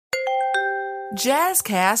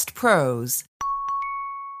Jazzcast Pros.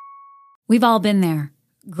 We've all been there.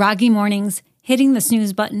 Groggy mornings, hitting the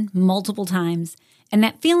snooze button multiple times, and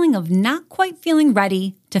that feeling of not quite feeling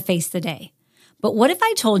ready to face the day. But what if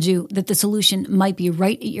I told you that the solution might be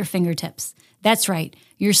right at your fingertips? That's right.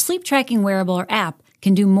 Your sleep tracking wearable or app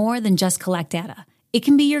can do more than just collect data. It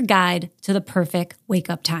can be your guide to the perfect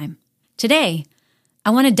wake-up time. Today,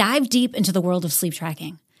 I want to dive deep into the world of sleep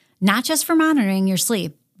tracking, not just for monitoring your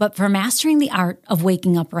sleep, but for mastering the art of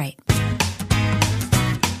waking up right.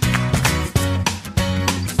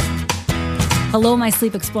 Hello, my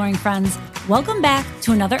sleep exploring friends. Welcome back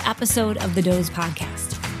to another episode of the Doze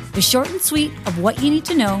Podcast, the short and sweet of what you need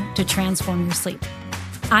to know to transform your sleep.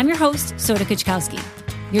 I'm your host, Soda Kuchkowski,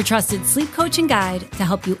 your trusted sleep coach and guide to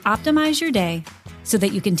help you optimize your day so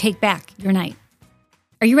that you can take back your night.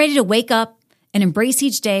 Are you ready to wake up and embrace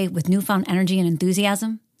each day with newfound energy and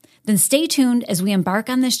enthusiasm? Then stay tuned as we embark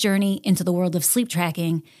on this journey into the world of sleep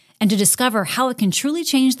tracking and to discover how it can truly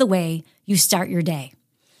change the way you start your day.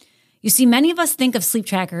 You see, many of us think of sleep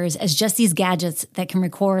trackers as just these gadgets that can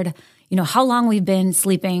record, how long we've been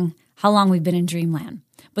sleeping, how long we've been in dreamland.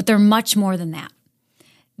 But they're much more than that.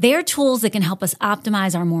 They are tools that can help us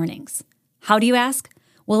optimize our mornings. How do you ask?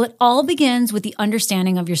 Well, it all begins with the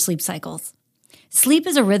understanding of your sleep cycles. Sleep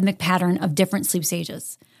is a rhythmic pattern of different sleep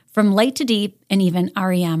stages, from light to deep and even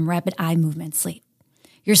REM, rapid eye movement sleep.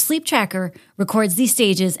 Your sleep tracker records these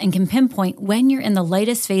stages and can pinpoint when you're in the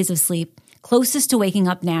lightest phase of sleep, closest to waking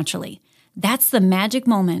up naturally. That's the magic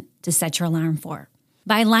moment to set your alarm for.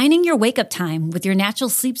 By aligning your wake-up time with your natural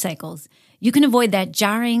sleep cycles, you can avoid that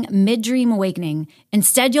jarring mid-dream awakening.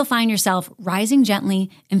 Instead, you'll find yourself rising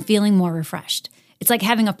gently and feeling more refreshed. It's like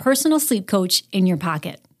having a personal sleep coach in your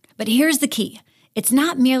pocket. But here's the key. It's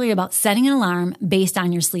not merely about setting an alarm based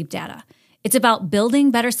on your sleep data. It's about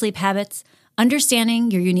building better sleep habits,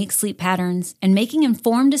 understanding your unique sleep patterns, and making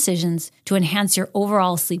informed decisions to enhance your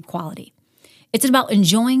overall sleep quality. It's about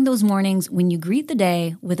enjoying those mornings when you greet the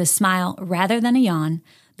day with a smile rather than a yawn,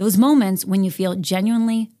 those moments when you feel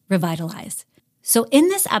genuinely revitalized. So in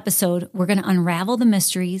this episode, we're going to unravel the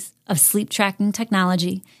mysteries of sleep tracking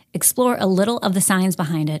technology, explore a little of the science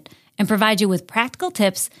behind it, and provide you with practical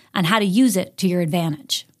tips on how to use it to your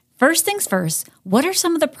advantage. First things first, what are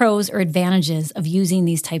some of the pros or advantages of using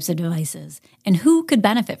these types of devices, and who could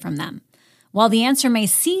benefit from them? While the answer may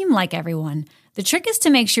seem like everyone, the trick is to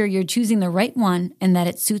make sure you're choosing the right one and that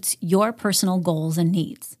it suits your personal goals and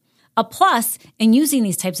needs. A plus in using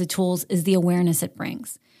these types of tools is the awareness it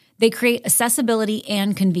brings. They create accessibility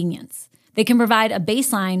and convenience. They can provide a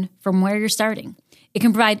baseline from where you're starting. It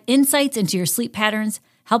can provide insights into your sleep patterns,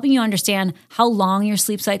 helping you understand how long your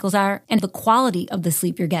sleep cycles are and the quality of the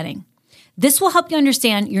sleep you're getting. This will help you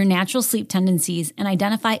understand your natural sleep tendencies and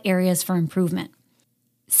identify areas for improvement.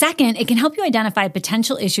 Second, it can help you identify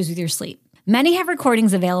potential issues with your sleep. Many have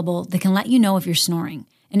recordings available that can let you know if you're snoring.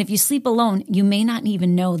 And if you sleep alone, you may not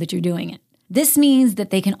even know that you're doing it. This means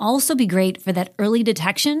that they can also be great for that early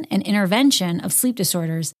detection and intervention of sleep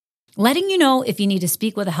disorders, letting you know if you need to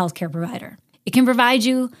speak with a healthcare provider. It can provide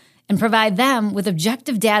you and provide them with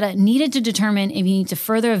objective data needed to determine if you need to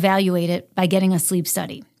further evaluate it by getting a sleep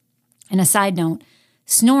study. And a side note,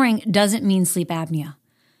 snoring doesn't mean sleep apnea.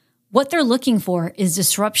 What they're looking for is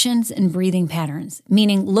disruptions in breathing patterns,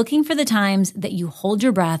 meaning looking for the times that you hold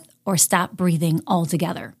your breath or stop breathing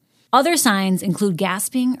altogether. Other signs include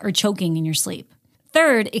gasping or choking in your sleep.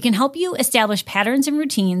 Third, it can help you establish patterns and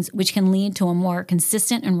routines which can lead to a more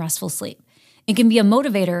consistent and restful sleep. It can be a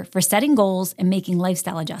motivator for setting goals and making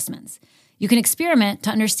lifestyle adjustments. You can experiment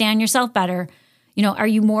to understand yourself better. Are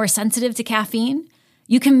you more sensitive to caffeine?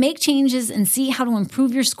 You can make changes and see how to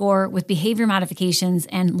improve your score with behavior modifications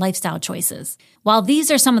and lifestyle choices. While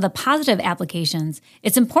these are some of the positive applications,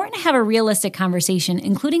 it's important to have a realistic conversation,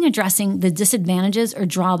 including addressing the disadvantages or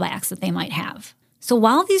drawbacks that they might have. So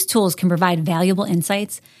while these tools can provide valuable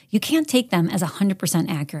insights, you can't take them as 100%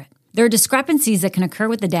 accurate. There are discrepancies that can occur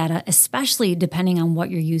with the data, especially depending on what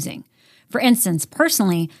you're using. For instance,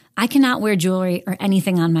 personally, I cannot wear jewelry or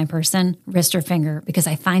anything on my person, wrist or finger, because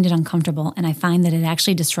I find it uncomfortable and I find that it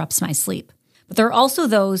actually disrupts my sleep. But there are also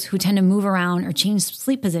those who tend to move around or change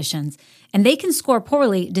sleep positions, and they can score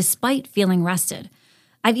poorly despite feeling rested.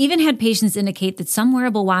 I've even had patients indicate that some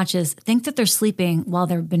wearable watches think that they're sleeping while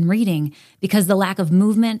they've been reading because of the lack of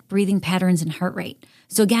movement, breathing patterns, and heart rate.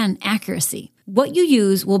 So again, accuracy. What you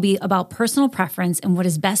use will be about personal preference and what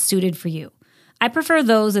is best suited for you. I prefer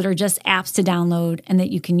those that are just apps to download and that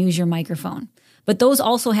you can use your microphone. But those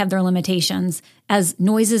also have their limitations, as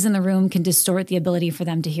noises in the room can distort the ability for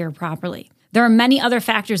them to hear properly. There are many other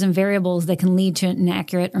factors and variables that can lead to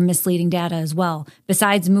inaccurate or misleading data as well,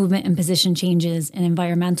 besides movement and position changes and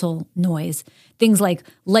environmental noise. Things like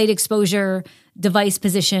light exposure, device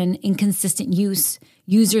position, inconsistent use,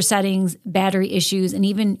 user settings, battery issues, and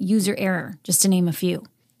even user error, just to name a few.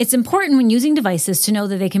 It's important when using devices to know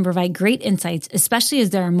that they can provide great insights, especially as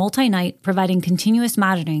they are multi-night, providing continuous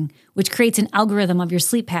monitoring, which creates an algorithm of your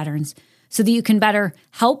sleep patterns so that you can better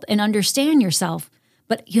help and understand yourself.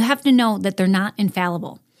 But you have to know that they're not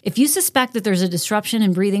infallible. If you suspect that there's a disruption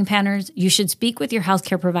in breathing patterns, you should speak with your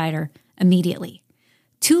healthcare provider immediately.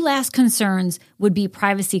 Two last concerns would be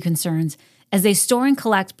privacy concerns as they store and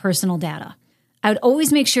collect personal data. I would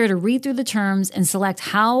always make sure to read through the terms and select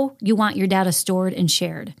how you want your data stored and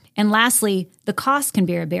shared. And lastly, the cost can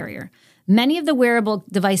be a barrier. Many of the wearable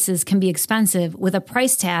devices can be expensive with a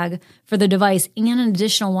price tag for the device and an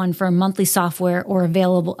additional one for monthly software or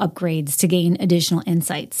available upgrades to gain additional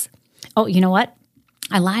insights. Oh, you know what?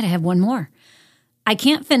 I lied. I have one more. I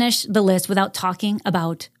can't finish the list without talking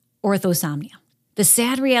about orthosomnia. The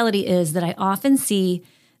sad reality is that I often see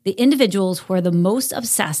the individuals who are the most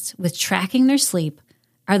obsessed with tracking their sleep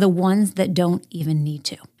are the ones that don't even need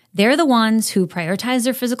to. They're the ones who prioritize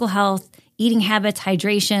their physical health, eating habits,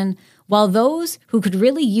 hydration, while those who could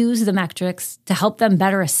really use the metrics to help them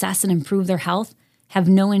better assess and improve their health have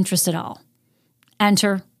no interest at all.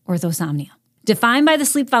 Enter orthosomnia. Defined by the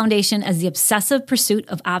Sleep Foundation as the obsessive pursuit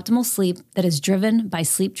of optimal sleep that is driven by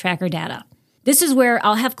sleep tracker data. This is where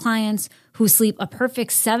I'll have clients who sleep a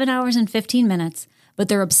perfect 7 hours and 15 minutes, but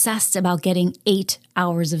they're obsessed about getting 8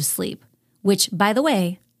 hours of sleep, which, by the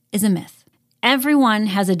way, is a myth. Everyone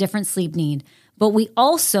has a different sleep need, but we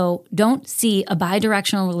also don't see a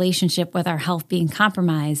bidirectional relationship with our health being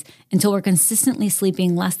compromised until we're consistently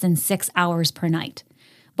sleeping less than 6 hours per night.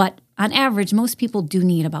 But on average, most people do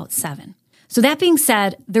need about 7. So that being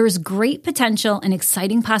said, there is great potential and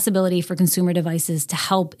exciting possibility for consumer devices to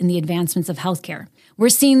help in the advancements of healthcare. We're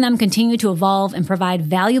seeing them continue to evolve and provide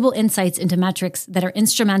valuable insights into metrics that are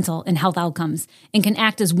instrumental in health outcomes and can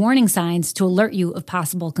act as warning signs to alert you of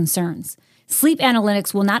possible concerns. Sleep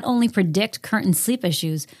analytics will not only predict current sleep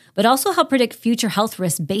issues, but also help predict future health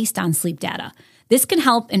risks based on sleep data. This can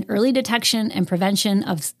help in early detection and prevention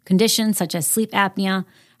of conditions such as sleep apnea,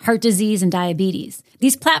 heart disease, and diabetes.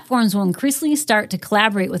 These platforms will increasingly start to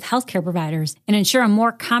collaborate with healthcare providers and ensure a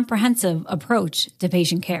more comprehensive approach to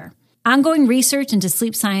patient care. Ongoing research into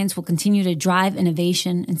sleep science will continue to drive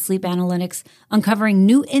innovation in sleep analytics, uncovering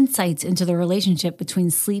new insights into the relationship between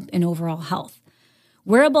sleep and overall health.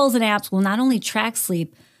 Wearables and apps will not only track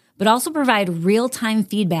sleep, but also provide real-time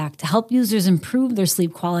feedback to help users improve their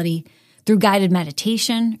sleep quality through guided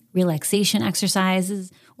meditation, relaxation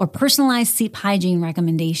exercises, or personalized sleep hygiene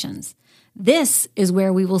recommendations. This is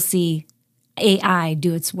where we will see AI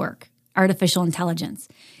do its work, artificial intelligence.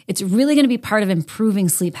 It's really going to be part of improving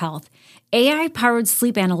sleep health. AI-powered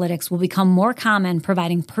sleep analytics will become more common,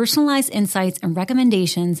 providing personalized insights and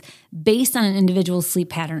recommendations based on an individual's sleep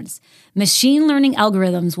patterns. Machine learning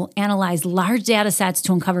algorithms will analyze large data sets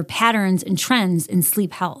to uncover patterns and trends in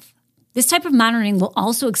sleep health. This type of monitoring will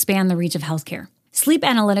also expand the reach of healthcare. Sleep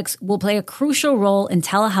analytics will play a crucial role in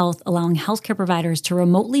telehealth, allowing healthcare providers to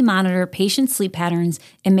remotely monitor patients' sleep patterns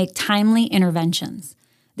and make timely interventions.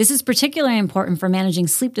 This is particularly important for managing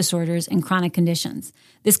sleep disorders and chronic conditions.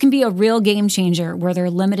 This can be a real game changer where there are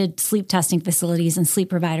limited sleep testing facilities and sleep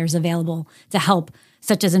providers available to help,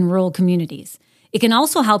 such as in rural communities. It can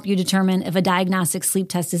also help you determine if a diagnostic sleep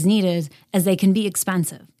test is needed, as they can be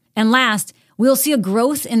expensive. And last, we'll see a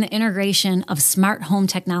growth in the integration of smart home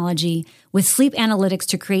technology with sleep analytics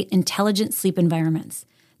to create intelligent sleep environments.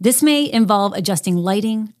 This may involve adjusting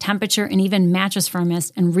lighting, temperature, and even mattress firmness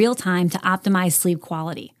in real time to optimize sleep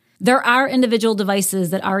quality. There are individual devices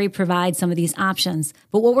that already provide some of these options,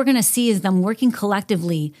 but what we're going to see is them working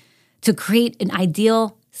collectively to create an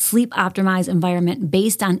ideal sleep-optimized environment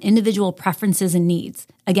based on individual preferences and needs.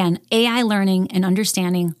 Again, AI learning and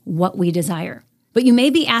understanding what we desire. But you may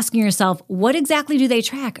be asking yourself, what exactly do they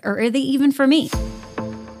track, or are they even for me?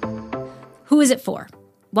 Who is it for?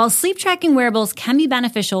 While sleep tracking wearables can be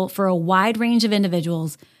beneficial for a wide range of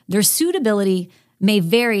individuals, their suitability may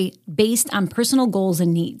vary based on personal goals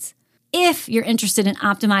and needs. If you're interested in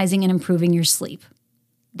optimizing and improving your sleep,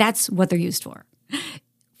 that's what they're used for.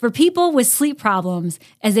 For people with sleep problems,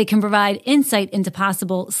 as they can provide insight into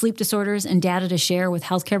possible sleep disorders and data to share with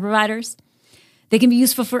healthcare providers. They can be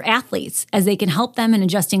useful for athletes, as they can help them in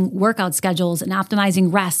adjusting workout schedules and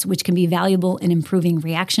optimizing rest, which can be valuable in improving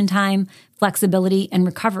reaction time, flexibility, and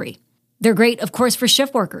recovery. They're great, of course, for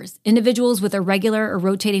shift workers. Individuals with irregular or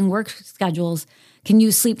rotating work schedules can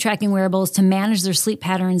use sleep tracking wearables to manage their sleep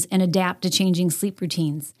patterns and adapt to changing sleep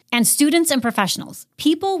routines. And students and professionals,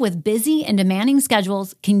 people with busy and demanding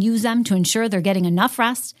schedules, can use them to ensure they're getting enough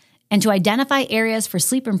rest and to identify areas for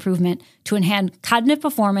sleep improvement to enhance cognitive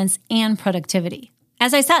performance and productivity.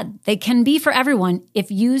 As I said, they can be for everyone if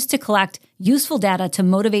used to collect useful data to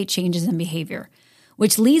motivate changes in behavior,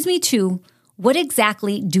 which leads me to what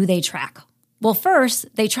exactly do they track? Well, first,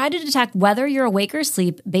 they try to detect whether you're awake or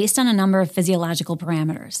asleep based on a number of physiological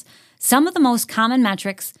parameters. Some of the most common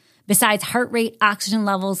metrics, besides heart rate, oxygen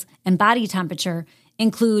levels, and body temperature,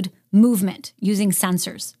 include movement using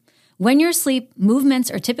sensors. When you're asleep, movements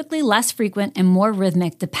are typically less frequent and more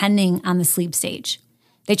rhythmic depending on the sleep stage.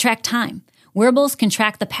 They track time. Wearables can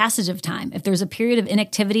track the passage of time. If there's a period of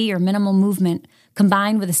inactivity or minimal movement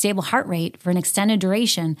combined with a stable heart rate for an extended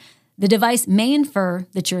duration, the device may infer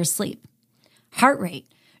that you're asleep. Heart rate.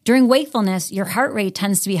 During wakefulness, your heart rate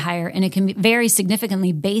tends to be higher and it can vary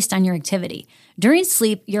significantly based on your activity. During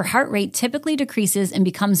sleep, your heart rate typically decreases and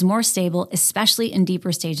becomes more stable, especially in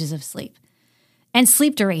deeper stages of sleep. And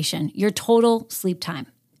sleep duration, your total sleep time.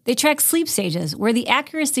 They track sleep stages where the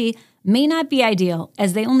accuracy may not be ideal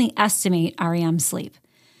as they only estimate REM sleep.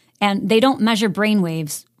 And they don't measure brain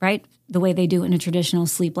waves, right, the way they do in a traditional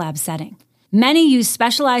sleep lab setting. Many use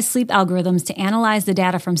specialized sleep algorithms to analyze the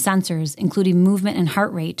data from sensors, including movement and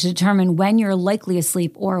heart rate, to determine when you're likely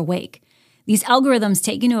asleep or awake. These algorithms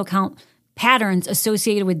take into account patterns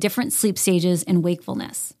associated with different sleep stages and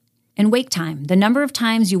wakefulness. And wake time, the number of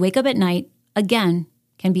times you wake up at night, again,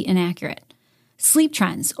 can be inaccurate. Sleep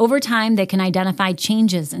trends. Over time, they can identify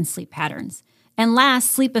changes in sleep patterns. And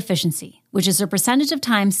last, sleep efficiency, which is the percentage of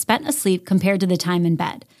time spent asleep compared to the time in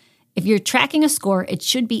bed. If you're tracking a score, it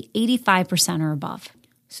should be 85% or above.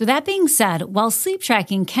 So that being said, while sleep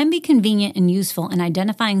tracking can be convenient and useful in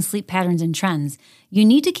identifying sleep patterns and trends, you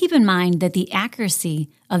need to keep in mind that the accuracy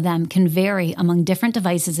of them can vary among different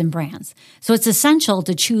devices and brands. So it's essential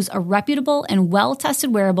to choose a reputable and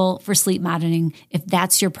well-tested wearable for sleep monitoring if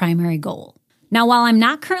that's your primary goal. Now, while I'm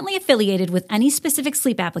not currently affiliated with any specific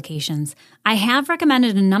sleep applications, I have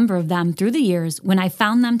recommended a number of them through the years when I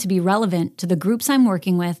found them to be relevant to the groups I'm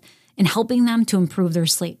working with and helping them to improve their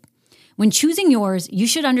sleep. When choosing yours, you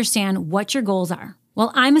should understand what your goals are.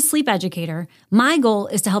 While I'm a sleep educator, my goal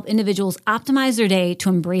is to help individuals optimize their day to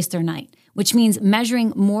embrace their night, which means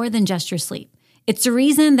measuring more than just your sleep. It's the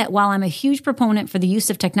reason that while I'm a huge proponent for the use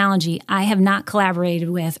of technology, I have not collaborated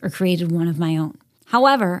with or created one of my own.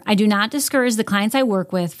 However, I do not discourage the clients I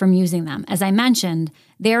work with from using them. As I mentioned,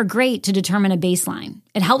 they are great to determine a baseline.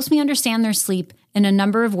 It helps me understand their sleep in a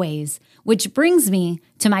number of ways, which brings me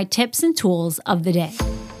to my tips and tools of the day.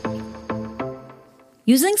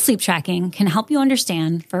 Using sleep tracking can help you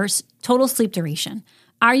understand, first, total sleep duration.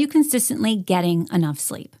 Are you consistently getting enough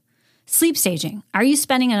sleep? Sleep staging. Are you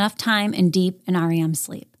spending enough time in deep and REM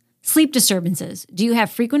sleep? Sleep disturbances. Do you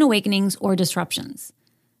have frequent awakenings or disruptions?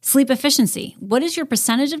 Sleep efficiency. What is your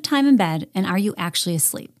percentage of time in bed, and are you actually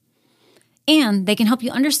asleep? And they can help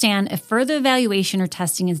you understand if further evaluation or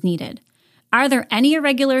testing is needed. Are there any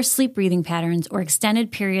irregular sleep breathing patterns or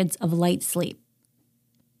extended periods of light sleep?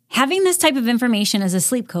 Having this type of information as a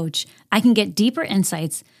sleep coach, I can get deeper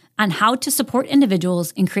insights on how to support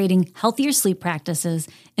individuals in creating healthier sleep practices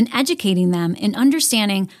and educating them in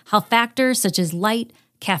understanding how factors such as light,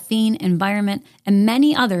 caffeine, environment, and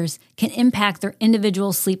many others can impact their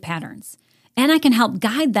individual sleep patterns. And I can help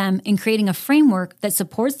guide them in creating a framework that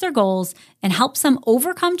supports their goals and helps them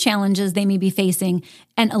overcome challenges they may be facing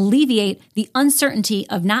and alleviate the uncertainty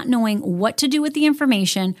of not knowing what to do with the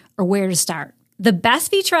information or where to start. The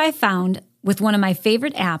best feature I've found with one of my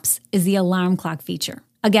favorite apps is the alarm clock feature.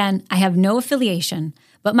 Again, I have no affiliation,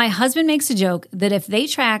 but my husband makes a joke that if they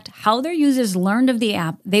tracked how their users learned of the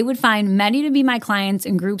app, they would find many to be my clients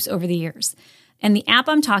in groups over the years. And the app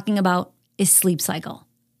I'm talking about is Sleep Cycle.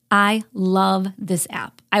 I love this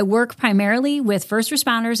app. I work primarily with first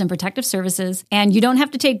responders and protective services, and you don't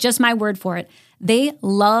have to take just my word for it. They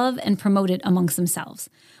love and promote it amongst themselves.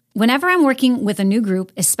 Whenever I'm working with a new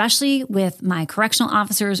group, especially with my correctional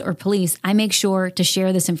officers or police, I make sure to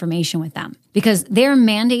share this information with them because they're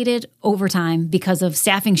mandated overtime because of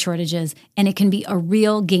staffing shortages, and it can be a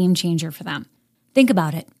real game changer for them. Think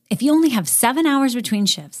about it. If you only have 7 hours between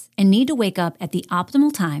shifts and need to wake up at the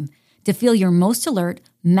optimal time to feel your most alert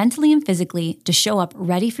mentally and physically to show up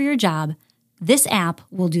ready for your job, this app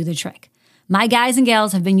will do the trick. My guys and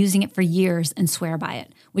gals have been using it for years and swear by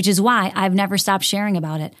it, which is why I've never stopped sharing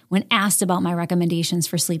about it when asked about my recommendations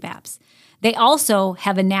for sleep apps. They also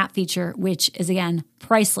have a nap feature, which is, again,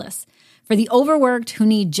 priceless. For the overworked who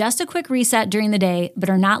need just a quick reset during the day but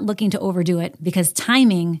are not looking to overdo it because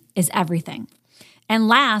timing is everything. And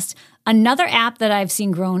last, another app that I've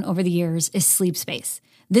seen grown over the years is Sleep Space.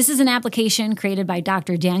 This is an application created by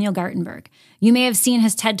Dr. Daniel Gartenberg. You may have seen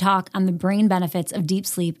his TED Talk on the brain benefits of deep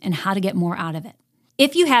sleep and how to get more out of it.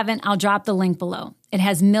 If you haven't, I'll drop the link below. It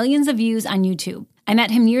has millions of views on YouTube. I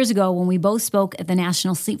met him years ago when we both spoke at the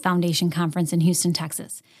National Sleep Foundation Conference in Houston,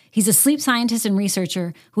 Texas. He's a sleep scientist and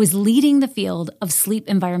researcher who is leading the field of sleep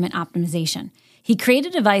environment optimization. He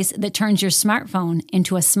created a device that turns your smartphone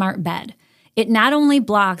into a smart bed. It not only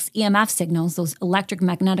blocks EMF signals, those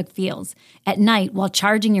electromagnetic fields, at night while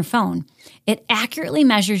charging your phone, it accurately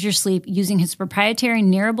measures your sleep using his proprietary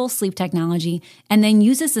Nearable sleep technology and then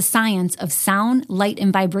uses the science of sound, light,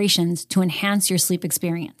 and vibrations to enhance your sleep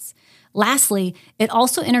experience. Lastly, it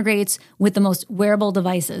also integrates with the most wearable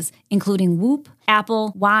devices, including Whoop,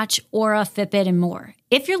 Apple Watch, Oura, Fitbit, and more.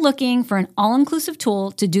 If you're looking for an all-inclusive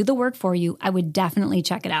tool to do the work for you, I would definitely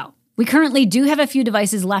check it out. We currently do have a few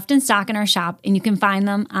devices left in stock in our shop, and you can find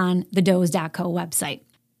them on the doze.co website.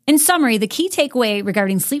 In summary, the key takeaway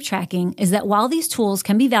regarding sleep tracking is that while these tools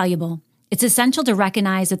can be valuable, it's essential to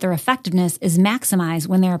recognize that their effectiveness is maximized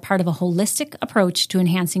when they're a part of a holistic approach to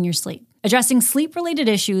enhancing your sleep. Addressing sleep-related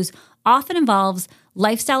issues often involves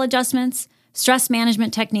lifestyle adjustments, stress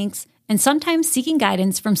management techniques, and sometimes seeking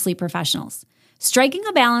guidance from sleep professionals. Striking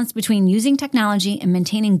a balance between using technology and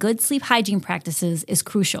maintaining good sleep hygiene practices is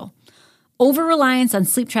crucial. Over-reliance on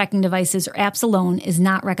sleep tracking devices or apps alone is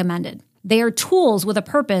not recommended. They are tools with a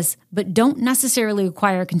purpose, but don't necessarily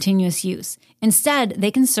require continuous use. Instead, they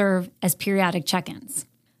can serve as periodic check-ins.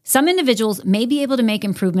 Some individuals may be able to make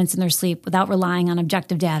improvements in their sleep without relying on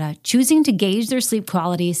objective data, choosing to gauge their sleep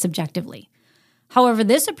quality subjectively. However,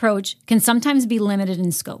 this approach can sometimes be limited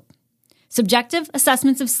in scope. Subjective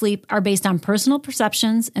assessments of sleep are based on personal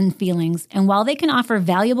perceptions and feelings, and while they can offer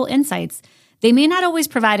valuable insights, they may not always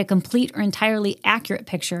provide a complete or entirely accurate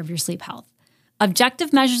picture of your sleep health.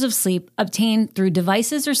 Objective measures of sleep obtained through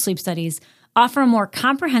devices or sleep studies offer a more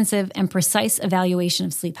comprehensive and precise evaluation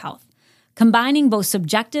of sleep health. Combining both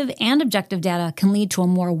subjective and objective data can lead to a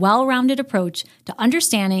more well-rounded approach to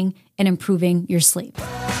understanding and improving your sleep.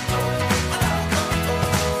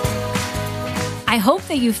 I hope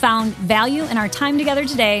that you found value in our time together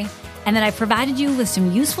today and that I provided you with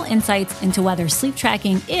some useful insights into whether sleep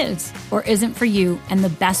tracking is or isn't for you and the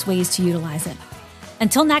best ways to utilize it.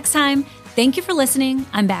 Until next time, thank you for listening.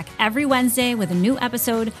 I'm back every Wednesday with a new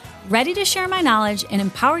episode, ready to share my knowledge and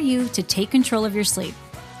empower you to take control of your sleep.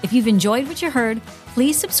 If you've enjoyed what you heard,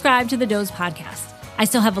 please subscribe to the Doze Podcast. I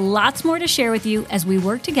still have lots more to share with you as we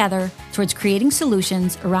work together towards creating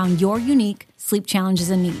solutions around your unique sleep challenges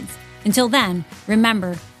and needs. Until then,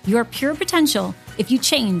 remember, you are pure potential if you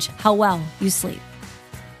change how well you sleep.